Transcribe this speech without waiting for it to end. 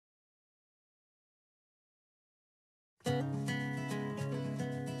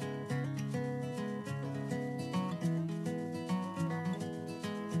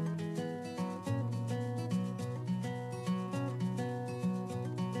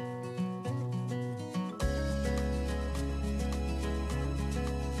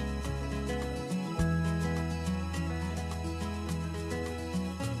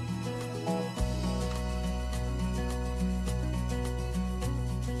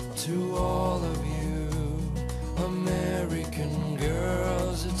To all of you American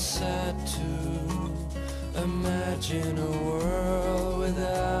girls, it's sad to imagine a world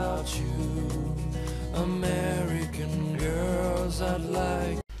without you. American girls, I'd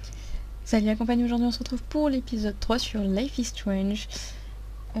like. Salut la compagnie, aujourd'hui on se retrouve pour l'épisode 3 sur Life is Strange.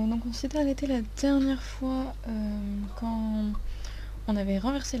 Donc on s'était arrêté la dernière fois quand on avait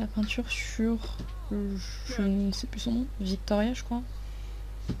renversé la peinture sur, je ne sais plus son nom, Victoria je crois.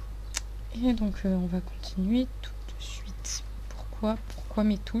 Et donc on va continuer tout de suite. Pourquoi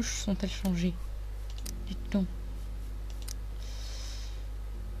mes touches sont-elles changées? Dites-donc.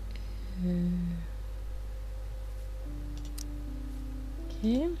 Ok.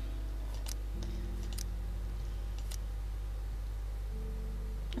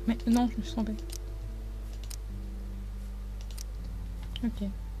 Mais non, je me suis trompée. Ok.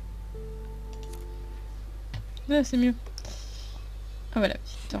 Ouais, c'est mieux. Ah voilà,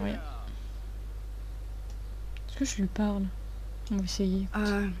 Victoria. Est-ce que je lui parle? On va essayer.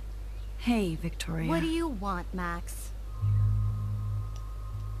 Hey, Victoria. What do you want, Max?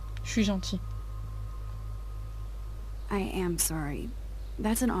 Je suis gentille. I am sorry.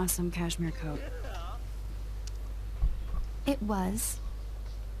 That's an awesome cashmere coat. It was.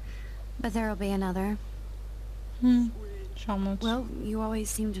 But there'll be another. Charmante. Well, you always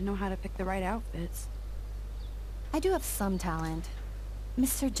seem to know how to pick the right outfits. I do have some talent.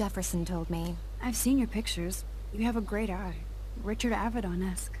 Mr. Jefferson told me. I've seen your pictures. You have a great eye. Richard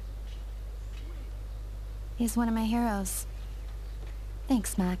Avedon-esque. He's one of my heroes.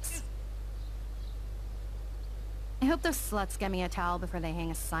 Thanks, Max. I hope those sluts get me a towel before they hang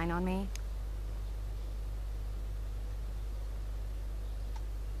a sign on me.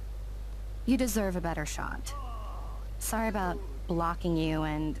 You deserve a better shot. Sorry about blocking you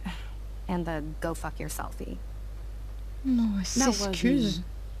and the go fuck your selfie. Non, elle That was s'excuse. mean,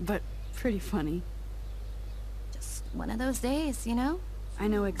 but pretty funny. Just one of those days, you know? I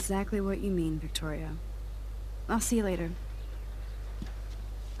know exactly what you mean, Victoria. I'll see you later.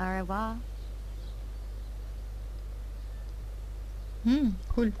 Au revoir.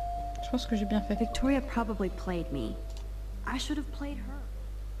 Cool. Je pense que j'ai bien fait. Victoria probably played me. I should have played her.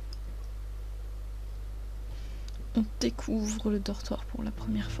 On découvre le dortoir pour la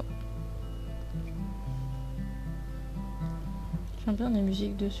première fois. J'aime bien les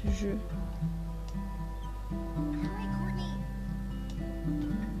musiques de ce jeu.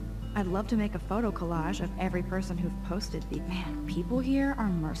 I'd love to make a photo collage of every person who've posted the... Man, people here are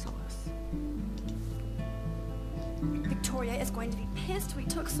merciless. Victoria is going to be pissed we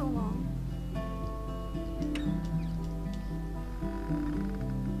took so long.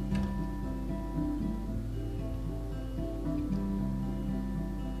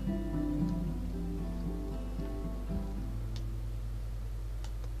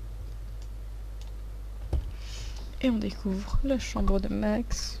 Et on découvre la chambre de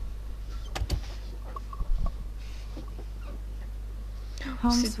Max.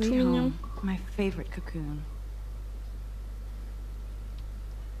 Home C'est sweet tout mignon. home, my favorite cocoon.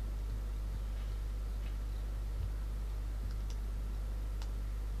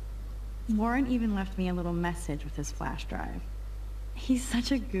 Warren even left me a little message with his flash drive. He's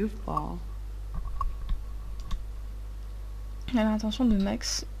such a goofball. L'intention de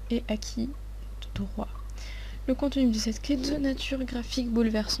Max est acquis de droit. Le contenu de cette quête de nature graphique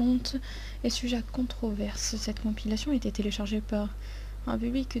bouleversante est sujet à controverse. Cette compilation a été téléchargée par un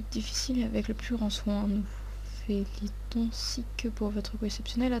public difficile et avec le plus grand soin. Nous félicitons ainsi que pour votre goût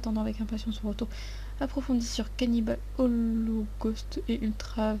exceptionnel, attendant avec impatience son retour approfondi sur Cannibal Holocaust et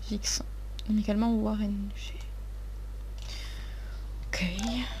Ultra Vix. Amicalement Warren G. Ok.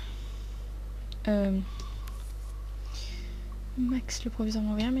 Max, le proviseur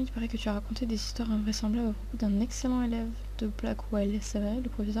m'a envoyé un mail, il paraît que tu as raconté des histoires invraisemblables à propos d'un excellent élève de Blackwell. C'est vrai, le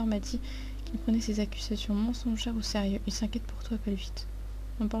proviseur m'a dit qu'il prenait ses accusations mensongères au sérieux. Il s'inquiète pour toi, appelle vite.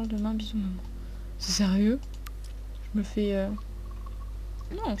 On parle demain, bisous maman. C'est sérieux? Je me fais...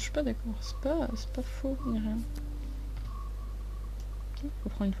 Non, je suis pas d'accord, c'est pas faux, ni rien. Ok, faut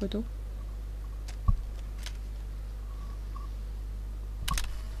prendre une photo.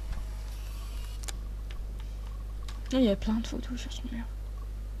 Il y a plein de photos sur son mur.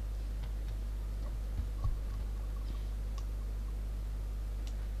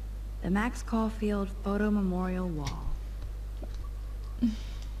 The Max Caulfield Photo Memorial Wall.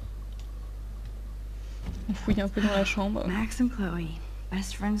 On fouille un peu dans la chambre. Max and Chloe,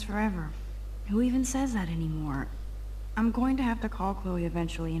 best friends forever. Who even says that anymore? I'm going to have to call Chloe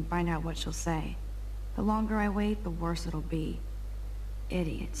eventually and find out what she'll say. The longer I wait, the worse it'll be.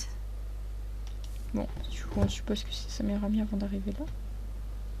 Idiot. Bon, du coup on suppose que c'est sa meilleure amie avant d'arriver là.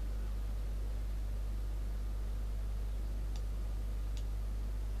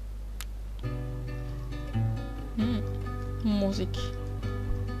 musique.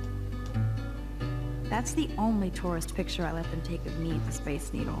 That's the only tourist picture I let them take of me at the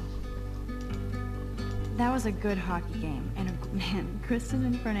Space Needle. That was a good hockey game, and man, Kristen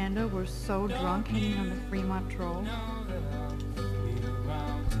and Fernando were so drunk hanging on the Fremont Troll.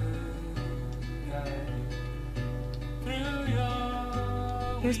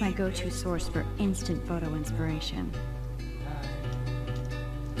 Here's my go-to source for instant photo inspiration.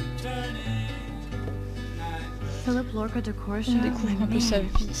 Philip Lorca de Corsia, On découvre un peu sa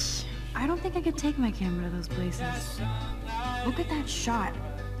vie. I don't think I could take my camera to those places. Look at that shot.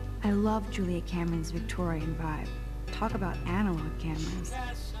 I love Julia Cameron's Victorian vibe. Talk about analog cameras.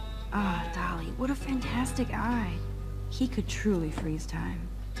 Ah, Dolly, what a fantastic eye. He could truly freeze time.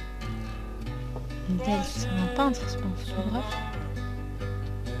 Dale, c'est un peintre, c'est pas un photographe.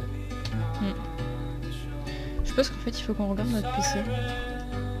 Je pense qu'en fait il faut qu'on regarde notre PC.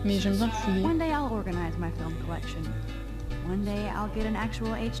 Mais j'aime bien fouiller. One day I'll organize my film collection. One day I'll get an actual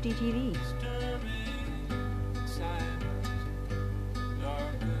HD TV.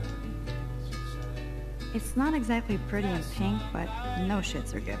 It's not exactly pretty and pink, but no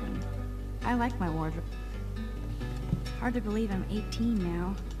shits are given. I like my wardrobe. Hard to believe I'm 18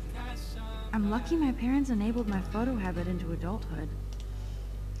 now. I'm lucky my parents enabled my photo habit into adulthood.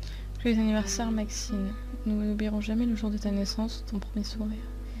 Joyeux anniversaire Maxine. Nous n'oublierons jamais le jour de ta naissance, ton premier sourire.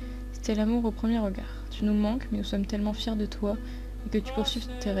 C'était l'amour au premier regard. Tu nous manques, mais nous sommes tellement fiers de toi et que tu poursuives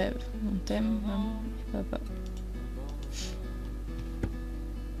tes rêves. On t'aime, maman, papa.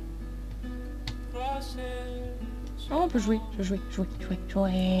 Oh, on peut jouer, jouer.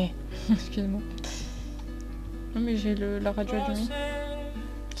 Excusez-moi. Non mais j'ai la radio allumée.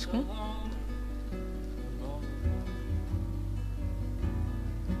 C'est con.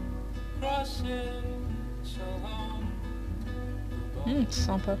 C'est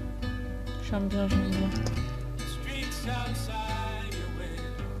sympa. J'aime bien.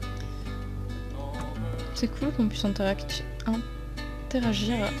 C'est cool qu'on puisse interagir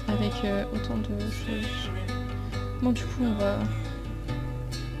avec autant de choses. Bon, du coup, on va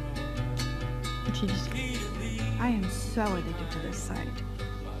utiliser. I am so addicted to this site.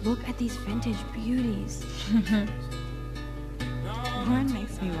 Look at these vintage beauties. One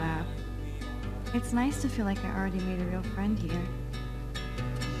makes me laugh. It's nice to feel like I already made a real friend here.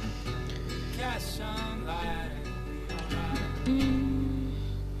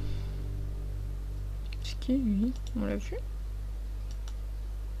 C'est qui lui? On l'a vu?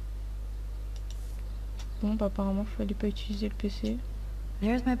 Bon, bah apparemment, il fallait pas utiliser le PC.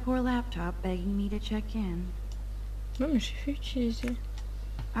 There's my poor laptop begging me to check in. Non, mais j'ai fait utiliser.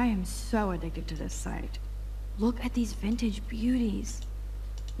 I am so addicted to this site. Look at these vintage beauties.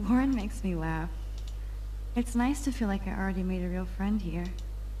 Warren makes me laugh. It's nice to feel like I already made a real friend here.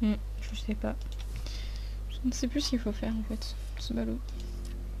 Je sais pas. Je ne sais plus ce qu'il faut faire en fait. C'est ballot.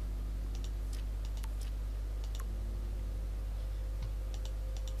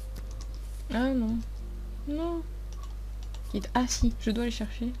 Ah non. Non. Ah si, je dois aller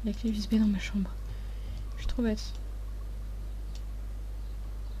chercher la clé USB dans ma chambre. Je suis trop bête.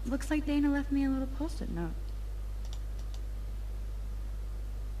 Looks like Dana left me a little post-it note.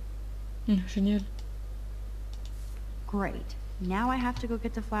 Génial. Great. Now I have to go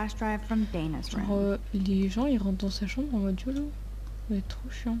get the flash drive from Dana's room. Genre, les gens ils rentrent dans sa chambre en mode YOLO. Ça va être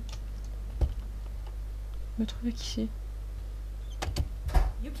trop chiant. Me trouver qui c'est.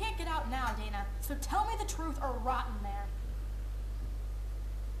 You can't get out now, Dana. So tell me the truth or rot in there.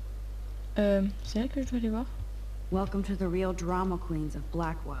 C'est là que je dois aller voir. Welcome to the real drama queens of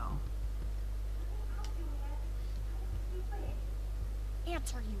Blackwell.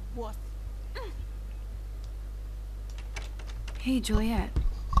 Answer, you wuss. Hey, Juliet.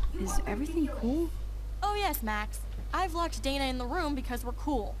 Is everything cool? Oh yes, Max. I've locked Dana in the room because we're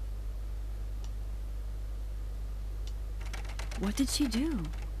cool. What did she do?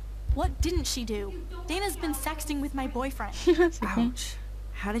 What didn't she do? Dana's been sexting with my boyfriend. Ouch.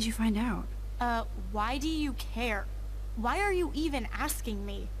 How did you find out? Why do you care? Why are you even asking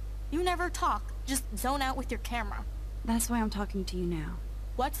me? You never talk. Just zone out with your camera. That's why I'm talking to you now.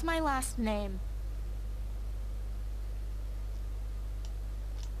 What's my last name?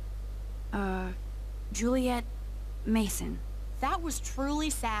 Juliet Mason. That was truly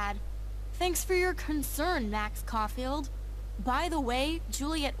sad. Thanks for your concern, Max Caulfield. By the way,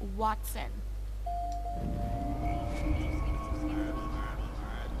 Juliet Watson.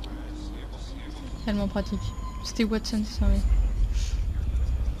 Tellement pratique. C'était Watson, c'est ça, oui.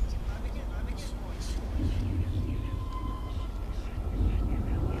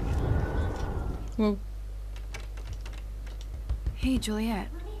 Wow. Hey, Juliet.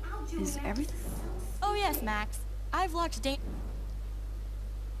 Is everything... Oh yes, Max. I've locked Dana.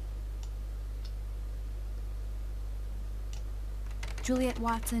 Juliet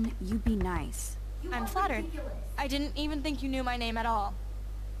Watson, you be nice. I'm flattered. I didn't even think you knew my name at all.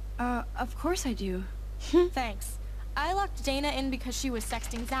 Of course I do. Thanks. I locked Dana in because she was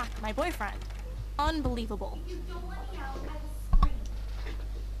sexting Zach, my boyfriend. Unbelievable.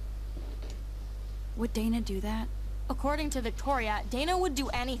 Would Dana do that? According to Victoria, Dana would do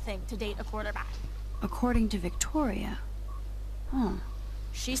anything to date a quarterback. According to Victoria. Huh.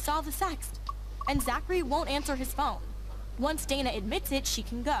 She saw the sext, and Zachary won't answer his phone. Once Dana admits it, she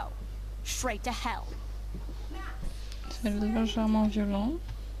can go. Straight to hell. C'est légèrement violent.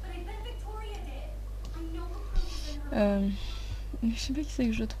 Je sais pas qui c'est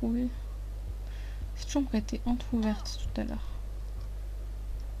que j'ai trouvé. Cette chambre a été entrouverte tout à l'heure.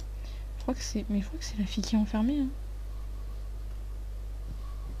 Je crois que c'est... Mais je crois que c'est la fille qui est enfermée. Hein.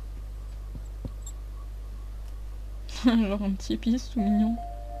 Genre un petit épice tout mignon.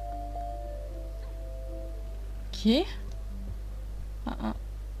 Ok. Ah,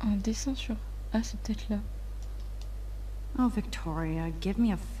 un dessin sur... Ah, c'est peut-être là. Oh, Victoria, give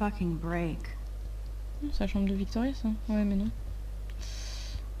me a fucking break. C'est la chambre de Victoria, ça. Ouais, mais non.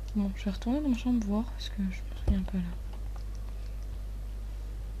 Bon, je vais retourner dans ma chambre voir, parce que je me souviens pas là.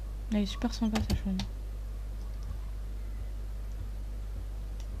 Elle est super sympa, sa chambre.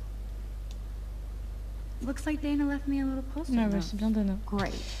 Looks like Dana left me a little post-it Ah ouais, note. c'est bien Dana.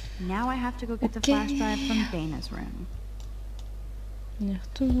 Great. Now I have to go get the Okay. flash drive from Dana's room. On y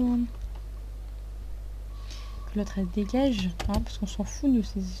retourne. Que l'autre elle dégage, hein, parce qu'on s'en fout de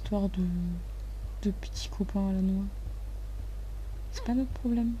ces histoires de petits copains à la noix. C'est pas notre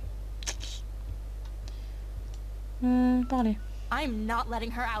problème. Parlez. I'm not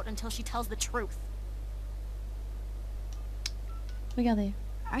letting her out until she tells the truth. Regardez.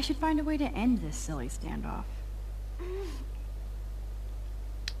 I should find a way to end this silly standoff.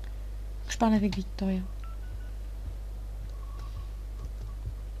 Je parle avec Victoria.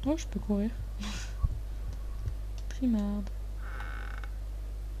 Oh, je peux courir. Primarde.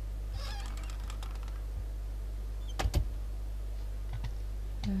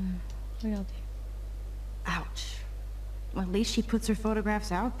 Regardez. Ouch. Well, at least she puts her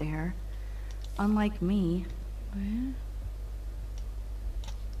photographs out there. Unlike me. Ouais.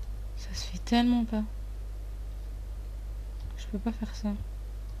 Ça se fait tellement pas. Je peux pas faire ça.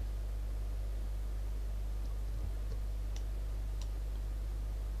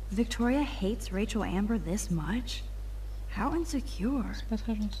 Victoria hates Rachel Amber this much? How insecure. C'est pas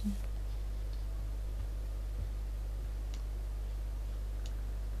très gentil.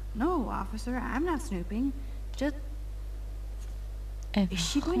 No, officer, I'm not snooping. Just... Elle Is va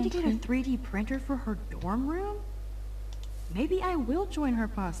she going to get a rentrer. 3D printer for her dorm room? Maybe I will join her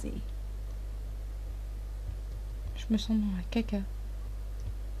posse. Je me sens dans la caca.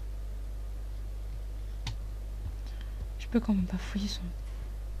 Je peux quand même pas fouiller son...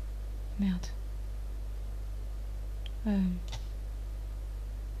 Merde.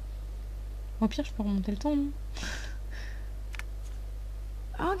 Au pire, je peux remonter le temps, non?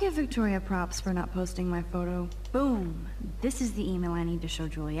 I'll give Victoria props for not posting my photo. Boom! This is the email I need to show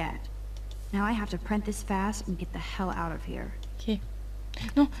Juliet. Now I have to print this fast and get the hell out of here. Ok.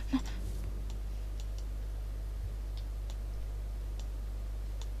 Non, non.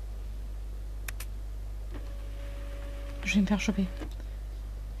 Je vais me faire choper.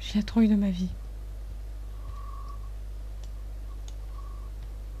 J'ai la trouille de ma vie.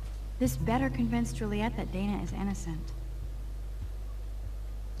 This better convince Juliet that Dana is innocent.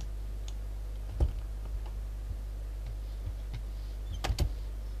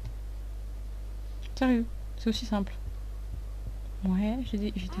 Sérieux, c'est aussi simple. Ouais, j'ai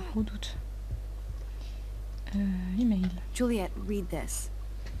des gros doutes. Email. Juliet, read this.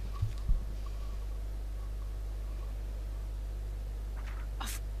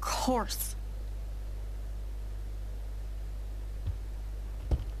 Of course.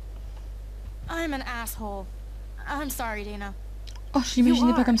 I'm an asshole. I'm sorry, Dana. Oh, je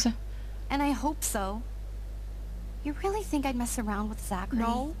l'imaginais pas are. comme ça. And I hope so. You really think I'd mess around with Zachary?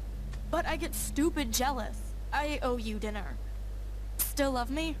 No, but I get stupid jealous. I owe you dinner. Still love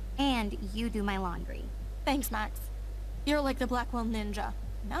me? And you do my laundry. Thanks, Max. You're like the Blackwell Ninja.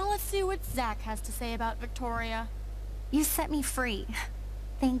 Now let's see what Zach has to say about Victoria. You set me free.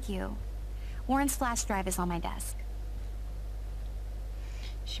 Thank you. Warren's flash drive is on my desk.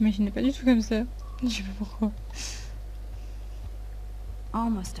 J'imaginais pas du tout comme ça. Je sais pas pourquoi.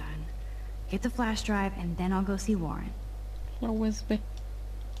 Almost done. Get the flash drive and then I'll go see Warren. La USB.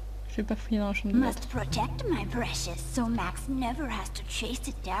 Je vais pas fouiller dans la chambre de l'autre. Must protect my precious so Max never has to chase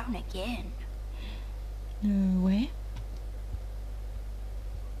it down again. Ouais.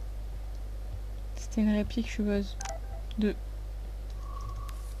 C'était une réplique, je suppose. De...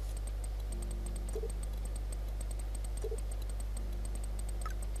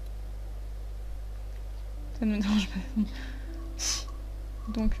 Ça ne me dérange pas.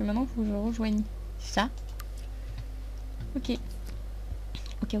 Donc maintenant, il faut que je rejoigne. C'est ça? Ok.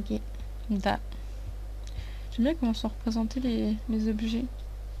 Ok, ok. Da. J'aime bien comment sont représentés les objets.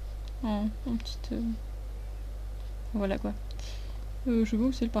 En petite... Voilà quoi. Je sais pas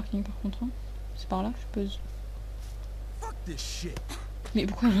où c'est le parking par contre. Hein. C'est par là, je suppose. Mais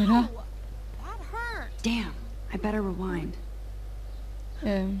pourquoi elle est là? Damn, I better rewind.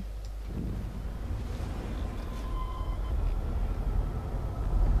 Je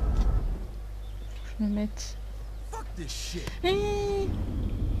me mette...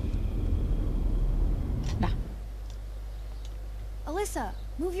 Là. Alyssa,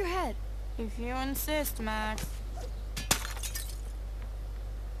 move your head. If you insist, Max.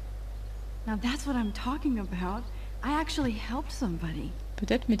 Now that's what I'm talking about. I actually helped somebody.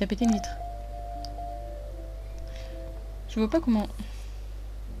 Peut-être, mais t'as pété une vitre. Je vois pas comment...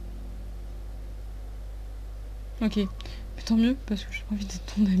 Ok. Mais tant mieux, parce que j'ai pas envie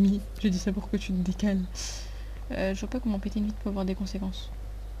d'être ton ami. J'ai dit ça pour que tu te décales. Je vois pas comment péter une vitre peut avoir des conséquences.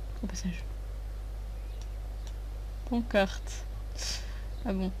 Au passage. Pancarte.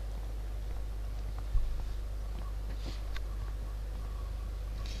 Ah bon.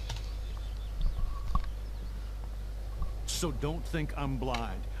 So don't think I'm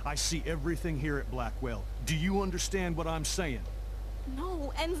blind. I see everything here at Blackwell. Do you understand what I'm saying?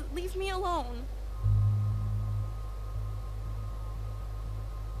 No, and leave me alone.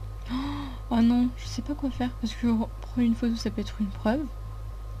 Oh non, je sais pas quoi faire. Parce que prendre une photo, ça peut être une preuve.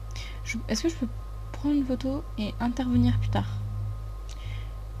 Est-ce que je peux prendre une photo et intervenir plus tard?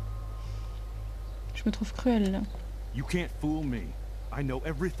 Je me trouve cruelle là. You can't fool me. I know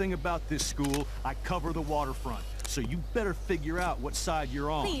everything about this school. I cover the waterfront. So you better figure out what side you're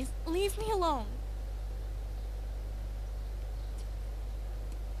on. Please, leave me alone.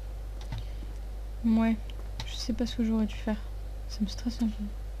 Ouais, je sais pas ce que j'aurais dû faire. Ça me stresse un peu.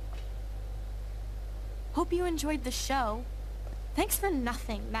 Hope you enjoyed the show. Thanks for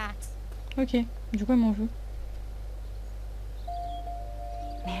nothing, Max. Ok, du coup elle m'en veut.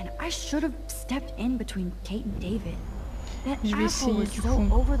 Man, I should have stepped in between Kate and David. That Je vais asshole essayer was du so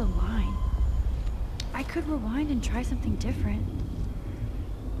coup. over the line. I could rewind and try something different.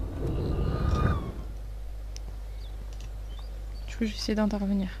 Du coup je vais essayer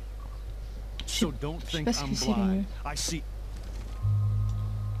d'intervenir. So don't Je sais think pas ce I'm que c'est le mieux. blind. I see.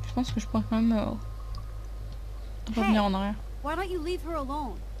 Je pense que je pourrais quand même revenir en arrière. Why don't you leave her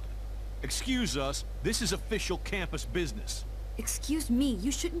alone? Excuse us. This is official campus business. Excuse me,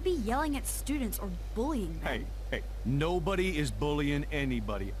 you shouldn't be yelling at students or bullying them. Hey, nobody is bullying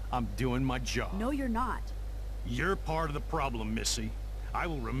anybody. I'm doing my job. No, you're not. You're part of the problem, Missy. I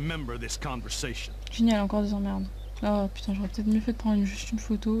will remember this conversation. Génial, encore des emmerdes. Oh putain, j'aurais peut-être mieux fait de prendre juste une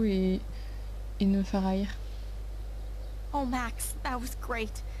photo et de me faire haïr. Oh, Max, that was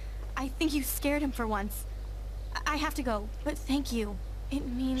great. I think you scared him for once. I have to go, but thank you. It Je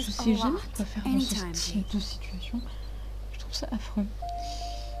means a sais jamais lot. quoi faire dans ce style de situation. Je trouve ça affreux.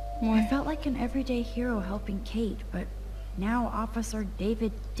 I Ouais. felt like an everyday hero helping Kate, but now Officer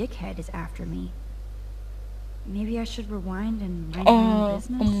David Dickhead is after me. Maybe I should rewind and mind my own Oh,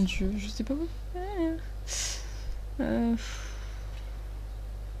 business? oh mon dieu, je sais pas quoi faire.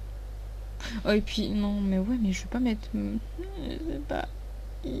 Oh et puis non mais ouais mais je vais pas mettre... Je sais pas...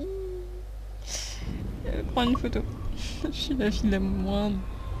 Prendre une photo. Je suis la fille la moins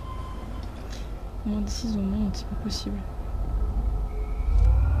décise au monde, c'est pas possible.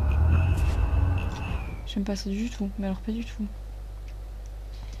 J'aime pas ça du tout, mais alors pas du tout.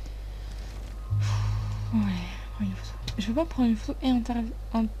 Ouais, prendre une photo. Je peux pas prendre une photo et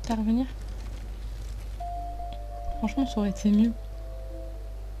intervenir. Franchement ça aurait été mieux.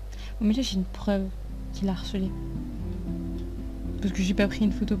 Oh, mais là j'ai une preuve qu'il a harcelé. Parce que j'ai pas pris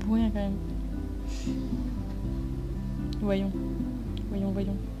une photo pour rien quand même. Voyons. Voyons.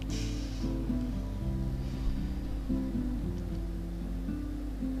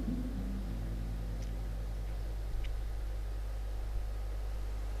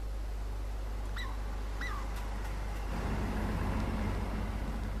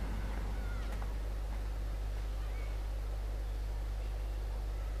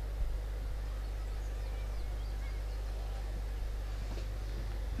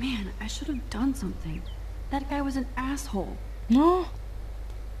 Man, I should have done something. That guy was an asshole. Non!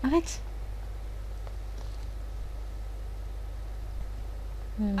 Arrête!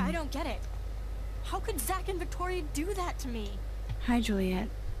 I don't get it. How could Zach and Victoria do that to me? Hi, Juliet.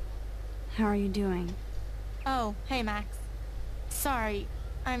 How are you doing? Oh, hey, Max. Sorry,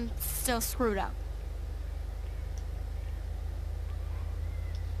 I'm still screwed up.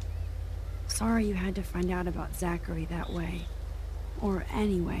 Sorry you had to find out about Zachary that way. Or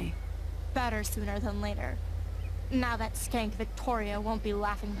anyway. Better sooner than later. Now that skank Victoria won't be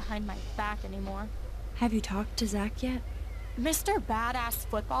laughing behind my back anymore. Have you talked to Zach yet? Mr. Badass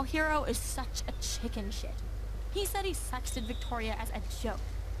Football Hero is such a chicken shit. He said he sexted Victoria as a joke.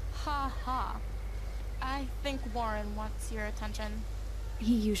 Ha ha. I think Warren wants your attention.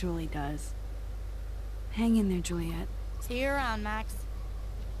 He usually does. Hang in there, Juliet. See you around, Max.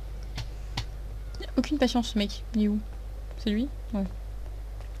 Aucune patience ce mec. Il est où? C'est lui? Ouais.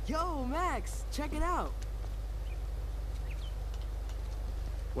 Yo, Max, check it out.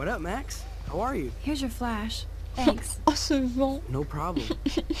 What up, Max? How are you? Here's your flash. Thanks. Oh ce vent. No problem.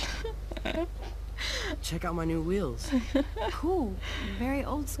 Check out my new wheels. Cool. Very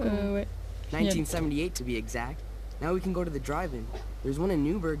old school. Ouais. 1978 to be exact. Now we can go to the drive-in. There's one in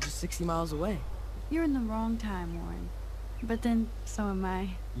Newburgh just 60 miles away. You're in the wrong time, Warren. But then, so am I.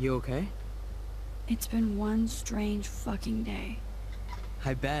 You okay? It's been one strange fucking day.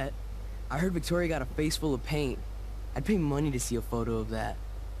 I bet. I heard Victoria got a face full of paint. I'd pay money to see a photo of that.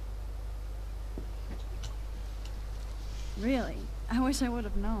 Really? I wish I would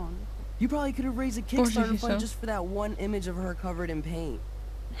have known. You probably could have raised a j'ai Kickstarter fait fund ça. just for that one image of her covered in paint.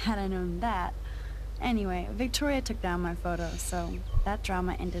 Had I known that. Anyway, Victoria took down my photo, so that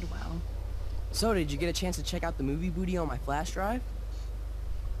drama ended well. So, did you get a chance to check out the movie booty on my flash drive?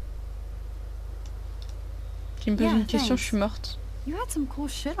 Tu me poses Yeah, une question, thanks. je suis morte. You had some cool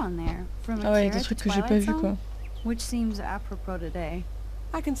shit on there. From Ah ouais, Akira des trucs to que j'ai pas Twilight vu Zone, quoi. which seems apropos today.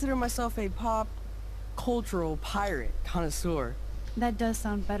 I consider myself a pop cultural pirate connoisseur. That does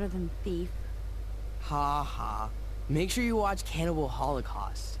sound better than thief. Ha ha. Make sure you watch Cannibal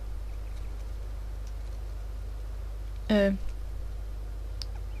Holocaust. Je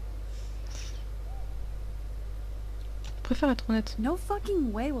préfère être honnête. No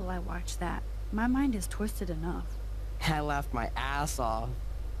fucking way will I watch that. My mind is twisted enough. I laughed my ass off.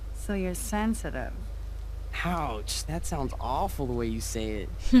 So you're sensitive. Ouch, that sounds awful the way you say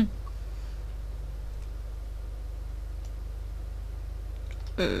it.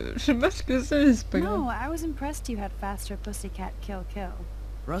 Je sais pas ce que c'est, mais c'est pas No, grave. I was impressed you had faster pussycat kill kill.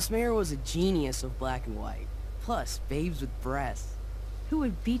 Russ Meyer was a genius of black and white. Plus, babes with breasts. Who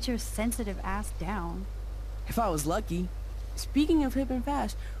would beat your sensitive ass down? If I was lucky. Speaking of hip and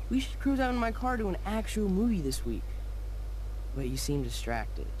fast, we should cruise out in my car to an actual movie this week. But you seem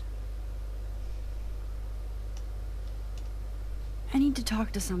distracted. I need to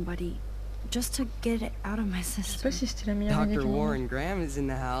talk to somebody. Just to get it out of my Je sais system. pas si c'était la meilleure idée Dr. du monde. Warren Graham is in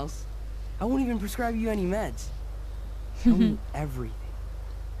the house. I won't even prescribe you any meds. Tell me everything.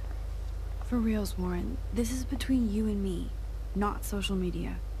 For reals, Warren. This is between you and me, not social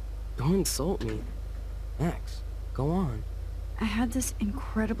media. Don't insult me. Max, go on. I had this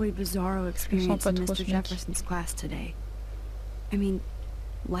incredibly bizarro experience pas in trop Mr. ce mec. Jefferson's class today. I mean,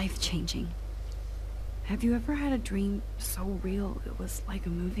 life-changing. Have you ever had a dream so real it was like a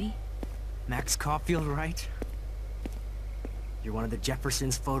movie? Max Caulfield, right? You're one of the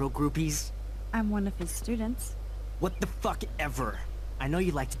Jefferson's photo groupies? I'm one of his students. What the fuck ever? I know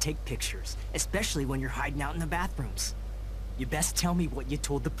you like to take pictures, especially when you're hiding out in the bathrooms. You best tell me what you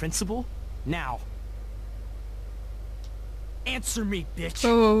told the principal, now. Answer me, bitch!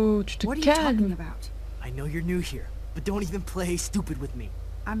 Oh, tu te What are you talking calmes. about? I know you're new here, but don't even play stupid with me.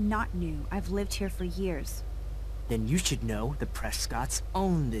 I'm not new. I've lived here for years. Then you should know the Prescotts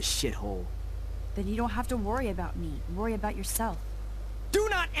own this shithole. Then you don't have to worry about me. Worry about yourself. Do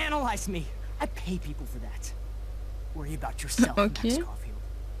not analyze me! I pay people for that. Worry about yourself, Max Okay. Caulfield.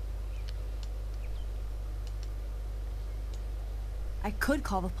 I could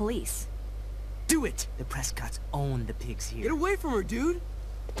call the police. Do it! The Prescotts own the pigs here. Get away from her, dude!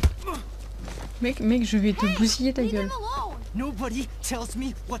 Mec, je vais te bousiller ta Leave gueule. him alone! Nobody tells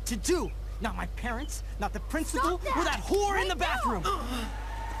me what to do. Not my parents, not the principal, Stop that! or that whore in the Right now! bathroom.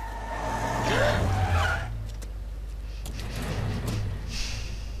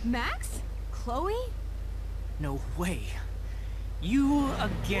 Max? Chloe? No way. You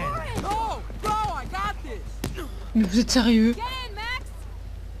again. Oh, bro, I got this! Mais vous êtes sérieux? Get in, Max!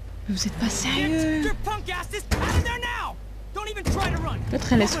 Mais vous êtes pas Get sérieux? your punk asses out of there now! Don't even try to run.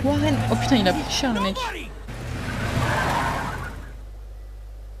 L'autre elle laisse Warren. Oh putain, il a pris cher le mec. Nobody!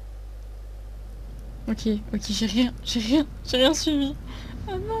 Ok, j'ai rien suivi.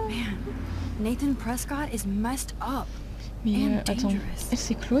 Ah non. Man, Nathan Prescott is messed up. Mais and attends, dangerous.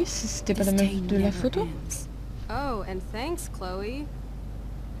 c'est Chloé, c'était pas la This meuf day de la never photo? ends. Oh, and thanks, Chloe.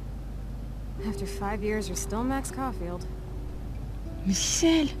 After 5 years, you're still Max Caulfield. Mais si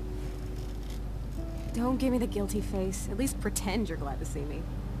c'est elle! Don't give me the guilty face. At least pretend you're glad to see me.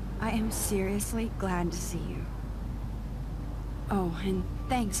 I am seriously glad to see you. Oh, and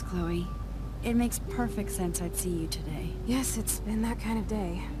thanks, Chloe. It makes perfect sense I'd see you today. Yes, it's been that kind of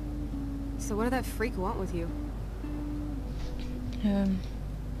day. So what did that freak want with you?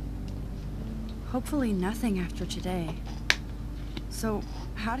 Hopefully nothing after today. So,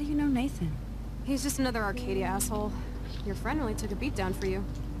 how do you know Nathan? He's just another Arcadia asshole. Your friend really took a beat down for you.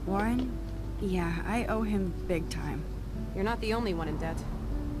 Warren? Yeah, I owe him big time. You're not the only one in debt.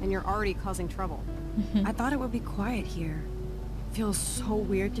 And you're already causing trouble. I thought it would be quiet here. Feels so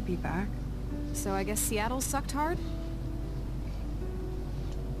weird to be back. So I guess Seattle sucked hard?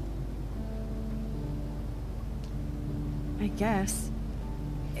 I guess.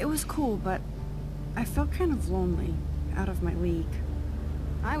 It was cool, but I felt kind of lonely, out of my league.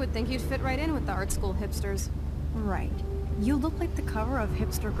 I would think you'd fit right in with the art school hipsters. Right. You look like the cover of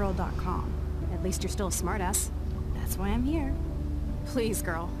hipstergirl.com. At least you're still a smartass. That's why I'm here. Please,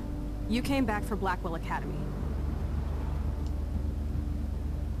 girl. You came back for Blackwell Academy.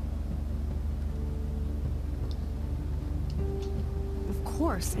 Of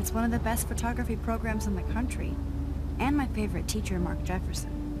course, it's one of the best photography programs in the country. And my favorite teacher, Mark Jefferson.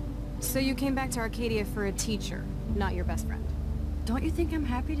 So you came back to Arcadia for a teacher, not your best friend. Don't you think I'm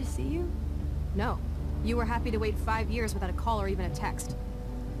happy to see you? No. You were happy to wait 5 years without a call or even a text.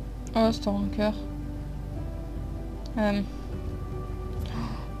 Oh, c'est en cœur.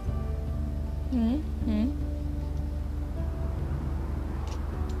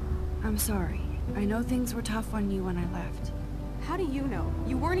 I'm sorry. I know things were tough on you when I left. How do you know?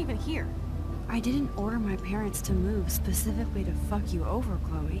 You weren't even here. I didn't order my parents to move specifically to fuck you over,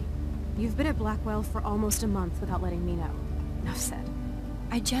 Chloe. You've been at Blackwell for almost a month without letting me know. Enough said.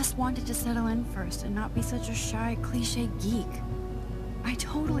 I just wanted to settle in first and not be such a shy, cliché geek. I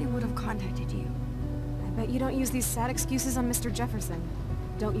totally would have contacted you. I bet you don't use these sad excuses on Mr. Jefferson.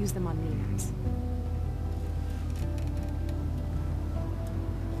 Don't use them on me, Max.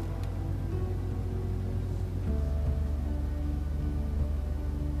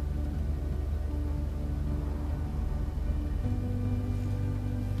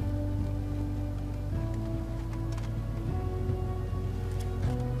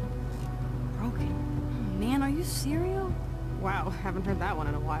 Broken. Oh, man, are you serial? Wow, haven't heard that one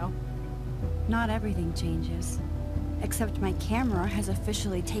in a while. Not everything changes. Except my camera has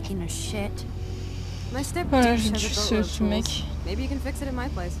officially taken a shit. My step Voilà, douche j'ai has a tué boatload of ce mec. tools. Maybe you can fix it at my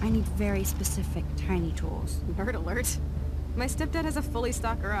place. I need very specific, tiny tools. Nerd alert. My stepdad has a fully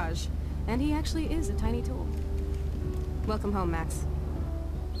stocked garage, and he actually is a tiny tool. Welcome home, Max.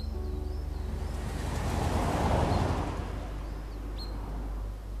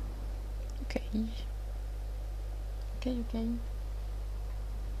 Ok. Ok.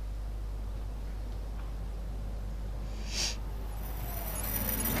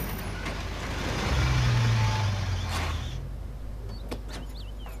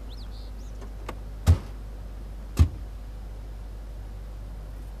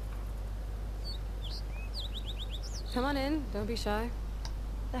 Come on in, don't be shy.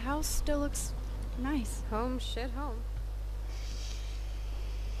 The house still looks nice. Home shit home.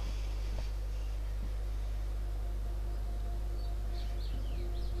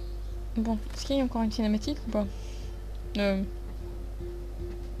 Bon, est-ce qu'il y a encore une cinématique ou pas? Ouais.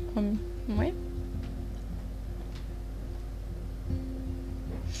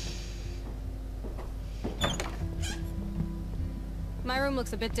 My room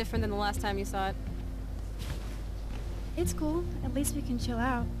looks a bit different than the last time you saw it. It's cool. At least we can chill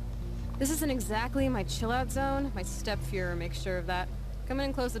out. This isn't exactly my chill-out zone. My step-Fuhrer makes sure of that. Come in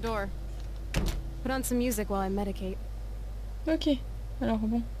and close the door. Put on some music while I medicate. Ok. Alors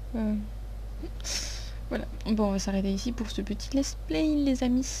bon. Voilà. Bon, on va s'arrêter ici pour ce petit let's play, les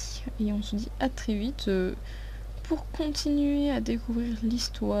amis. Et on se dit à très vite pour continuer à découvrir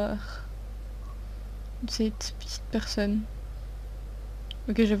l'histoire de cette petite personne.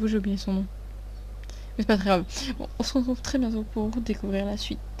 Ok, j'avoue, j'ai oublié son nom. Mais c'est pas très grave. Bon, on se retrouve très bientôt pour découvrir la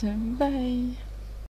suite. Bye!